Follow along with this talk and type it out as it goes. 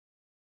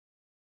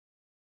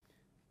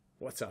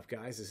What's up,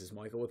 guys? This is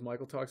Michael with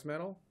Michael Talks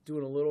Metal,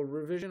 doing a little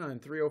revision on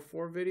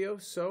 304 video.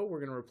 So we're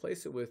going to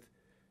replace it with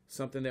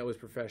something that was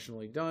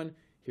professionally done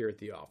here at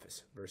the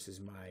office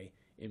versus my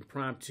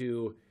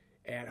impromptu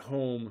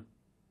at-home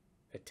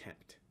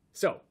attempt.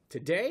 So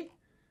today,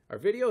 our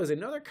video is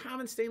another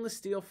common stainless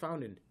steel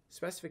found in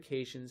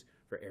specifications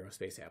for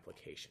aerospace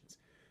applications.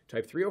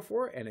 Type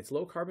 304 and its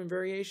low carbon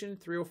variation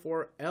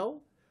 304L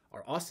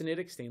are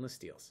austenitic stainless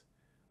steels.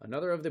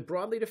 Another of the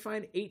broadly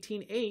defined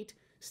 18-8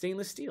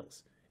 stainless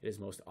steels. It is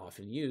most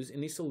often used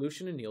in the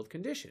solution annealed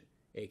condition,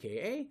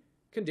 aka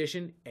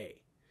condition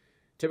A.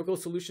 Typical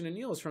solution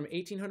anneal is from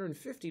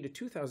 1850 to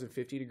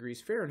 2050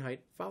 degrees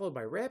Fahrenheit, followed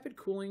by rapid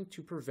cooling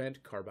to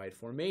prevent carbide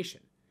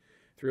formation.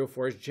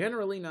 304 is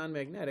generally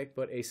non-magnetic,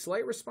 but a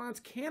slight response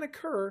can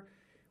occur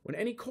when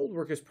any cold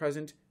work is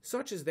present,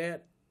 such as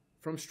that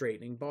from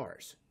straightening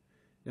bars.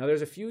 Now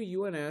there's a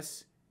few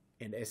UNS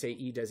and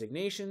SAE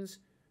designations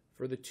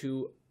for the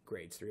two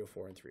grades,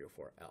 304 and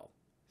 304L.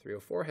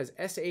 304 has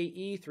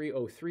SAE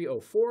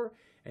 30304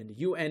 and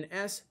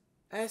UNS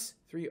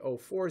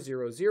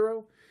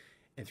S30400,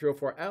 and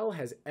 304L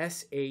has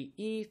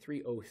SAE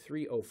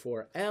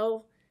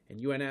 30304L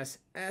and UNS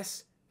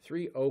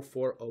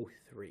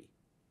S30403.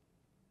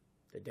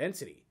 The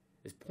density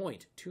is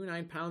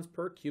 0.29 pounds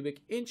per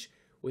cubic inch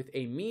with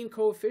a mean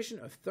coefficient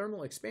of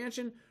thermal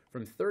expansion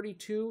from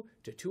 32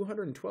 to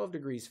 212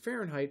 degrees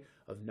Fahrenheit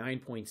of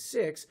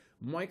 9.6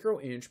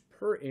 microinch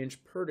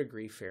per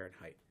degree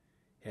Fahrenheit.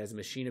 It has a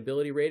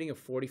machinability rating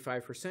of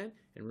 45%,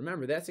 and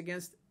remember, that's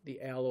against the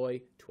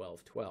alloy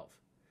 1212.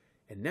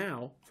 And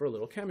now for a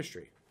little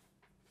chemistry.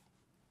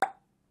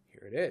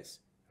 Here it is.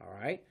 All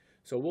right,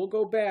 so we'll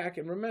go back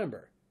and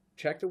remember,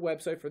 check the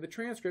website for the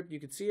transcript.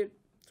 You can see it.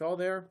 It's all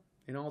there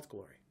in all its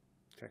glory.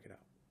 Check it out.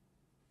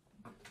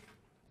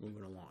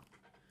 Moving along.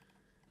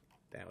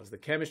 That was the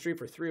chemistry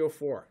for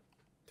 304,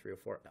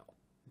 304L.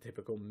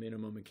 Typical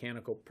minimum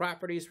mechanical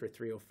properties for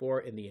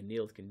 304 in the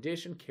annealed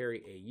condition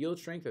carry a yield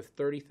strength of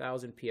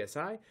 30,000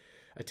 psi,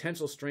 a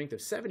tensile strength of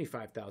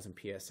 75,000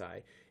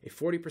 psi, a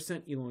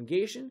 40%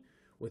 elongation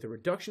with a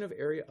reduction of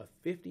area of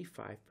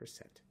 55%.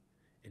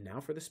 And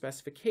now for the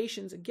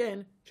specifications.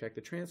 Again, check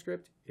the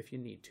transcript if you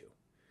need to.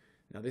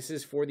 Now this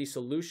is for the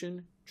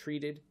solution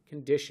treated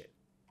condition.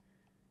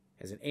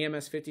 It has an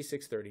AMS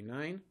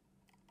 5639,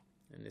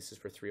 and this is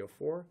for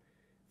 304.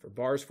 For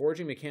bars,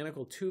 forging,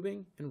 mechanical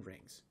tubing, and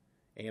rings.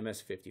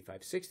 AMS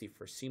 5560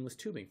 for seamless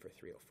tubing for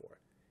 304.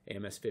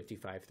 AMS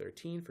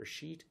 5513 for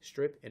sheet,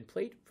 strip, and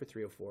plate for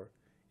 304.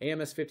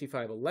 AMS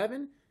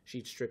 5511,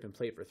 sheet, strip, and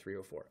plate for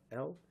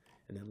 304L.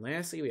 And then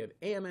lastly, we have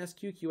AMS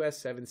QQS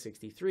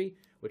 763,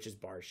 which is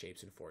bar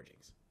shapes and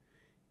forgings.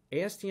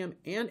 ASTM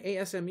and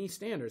ASME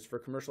standards for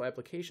commercial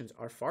applications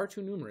are far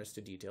too numerous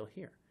to detail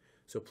here.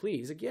 So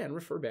please, again,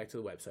 refer back to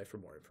the website for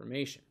more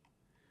information.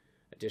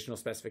 Additional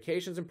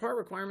specifications and part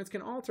requirements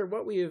can alter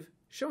what we have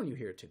shown you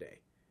here today.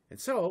 And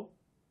so,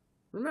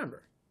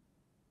 remember,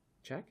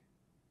 check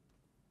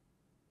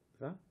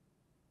the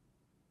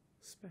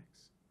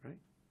specs, right?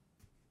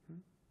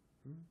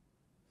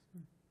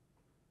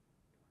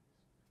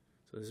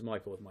 So this is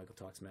Michael with Michael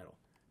Talks Metal.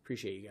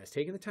 Appreciate you guys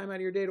taking the time out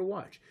of your day to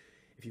watch.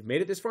 If you've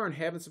made it this far and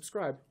haven't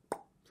subscribed,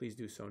 please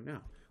do so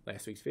now.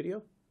 Last week's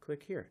video,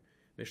 click here.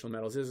 Michelin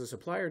Metals is a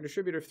supplier and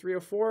distributor of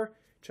 304.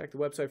 Check the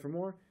website for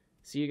more.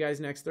 See you guys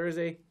next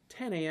Thursday,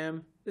 10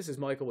 a.m. This is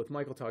Michael with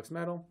Michael Talks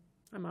Metal.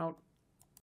 I'm out.